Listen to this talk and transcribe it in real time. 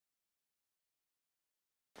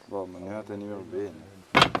Wow, maar nu gaat hij niet meer op benen.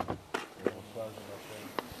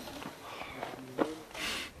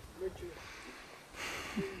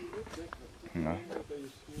 Nou,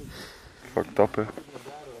 fucked up hè.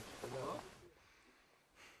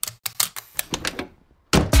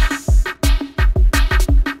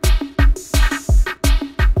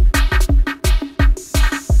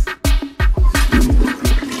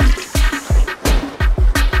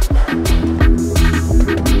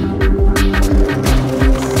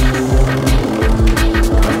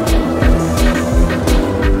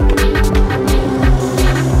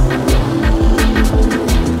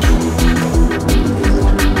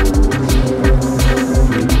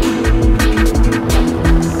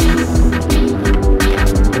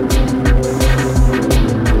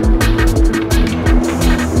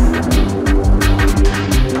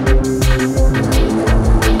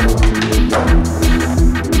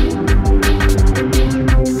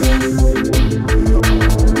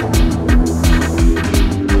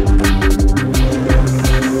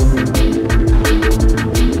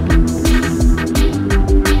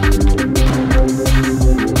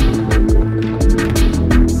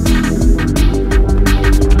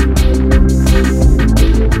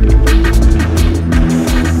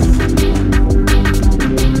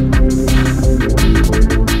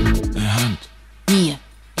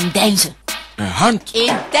 Deinze. Een hand.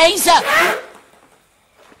 In Deinze.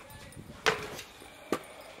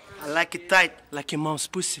 I like it tight, like your mom's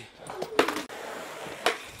pussy.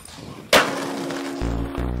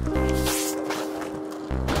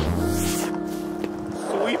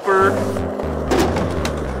 Sweeper.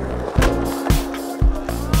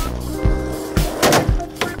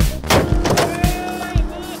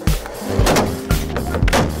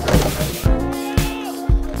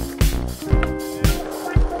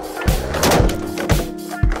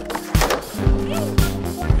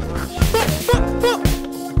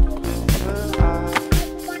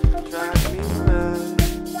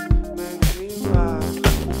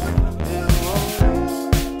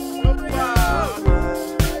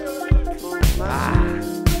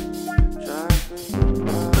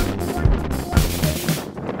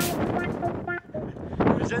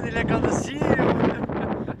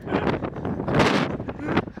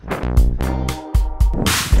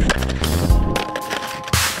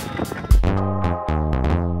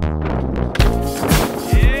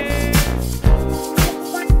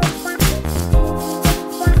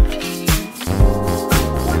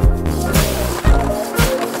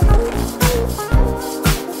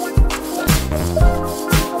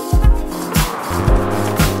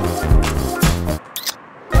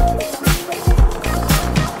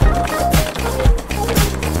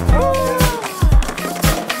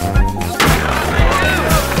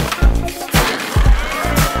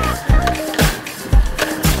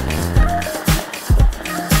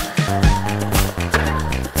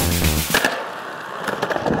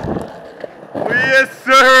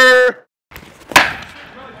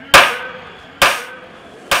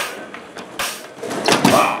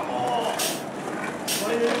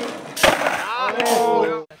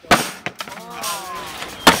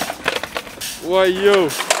 Why yo?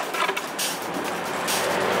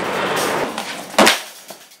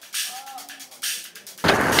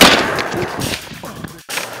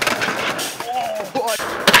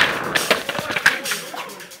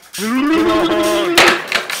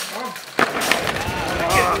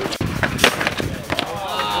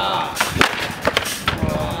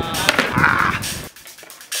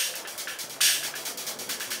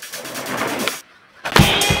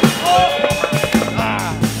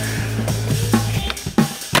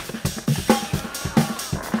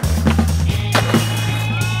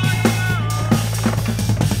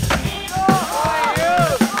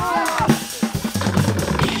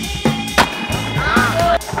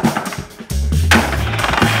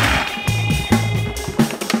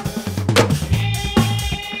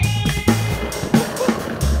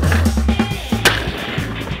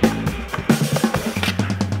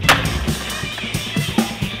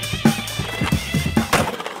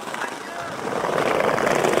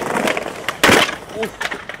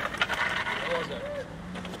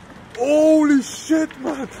 Holy shit,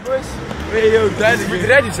 man. Hey, yo, Deinze, je moet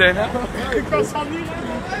ready zijn, hè? Ik was al niet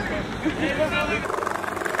ready.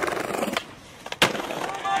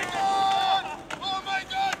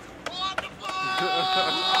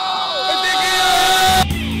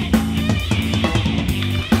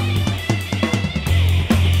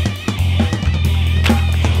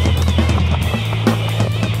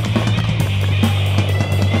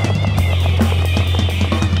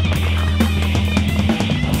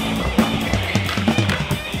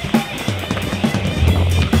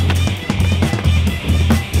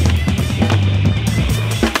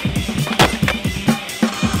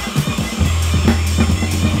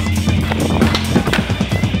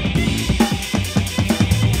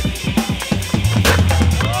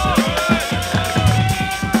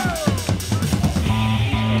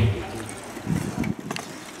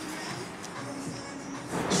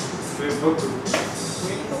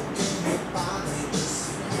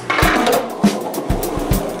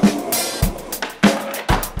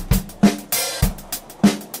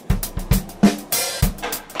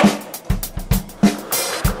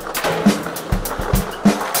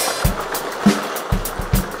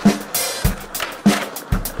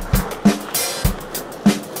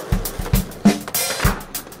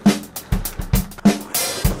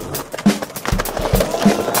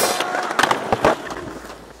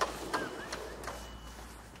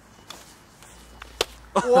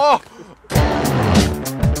 Wow.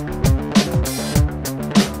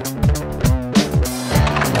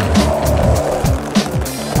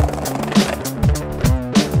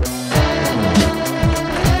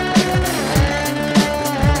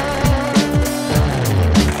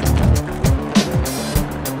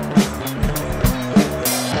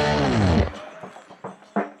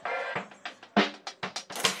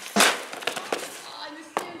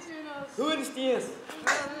 Hoe is die eens?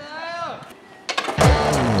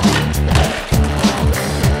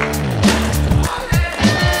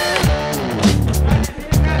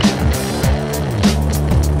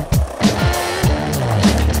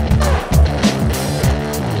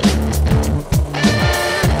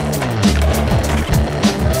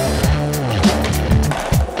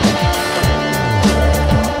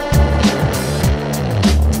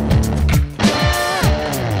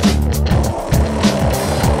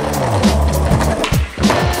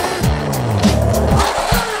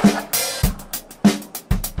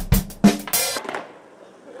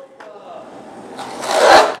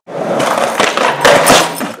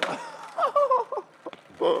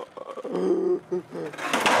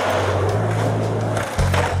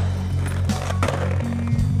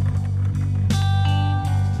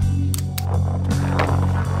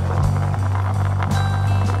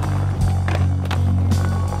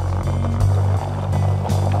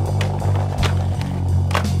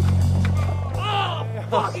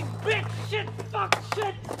 Fucking bitch, shit, fuck,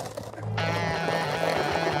 shit.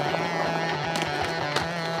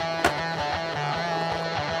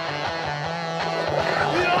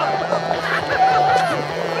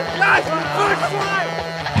 Guys, first try.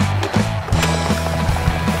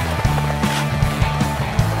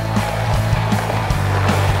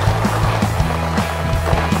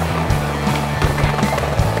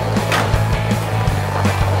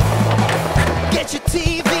 Get your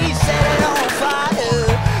TV, set it on fire.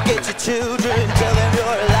 Get your children, tell them you're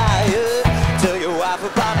a liar. Tell your wife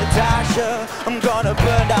about Natasha. I'm gonna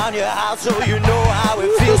burn down your house so you know how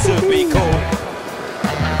it feels to be cold.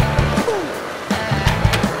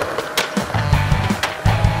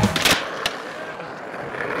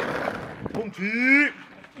 Komt-ie.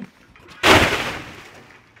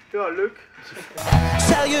 Ja, leuk.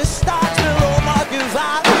 Sell your stocks below market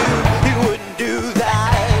value. You wouldn't do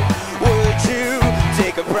that, would you?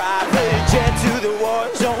 Take a private jet to the war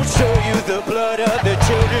zone, show you the blood of the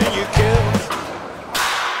children you killed.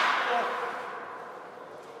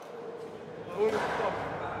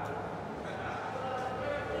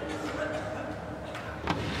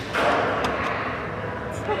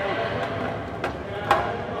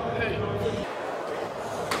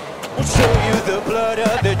 Show you the blood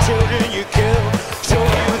of the children you killed. Show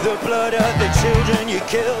you the blood of the children you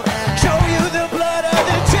killed. Show you the blood of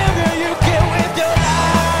the children you killed with your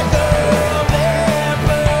life of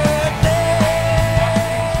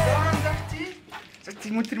Waarom dacht hij? Zegt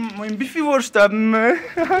hij moet er maar een biffieworst hebben.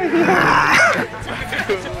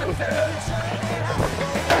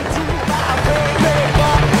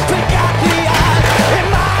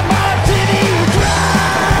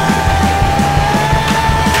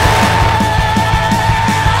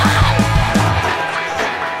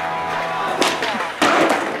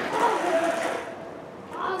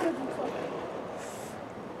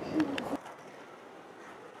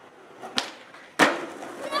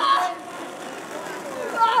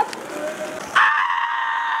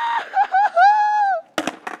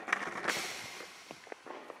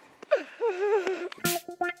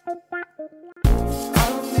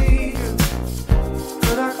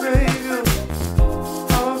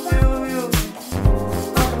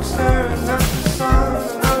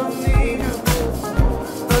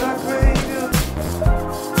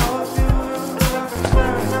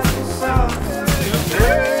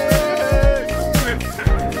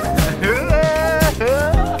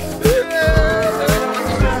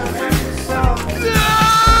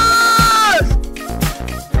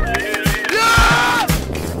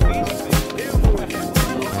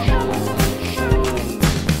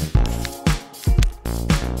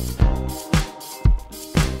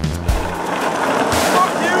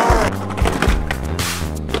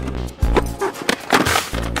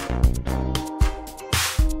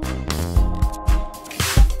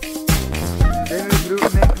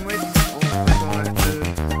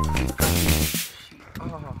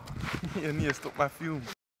 Ja, nee, stop mijn film.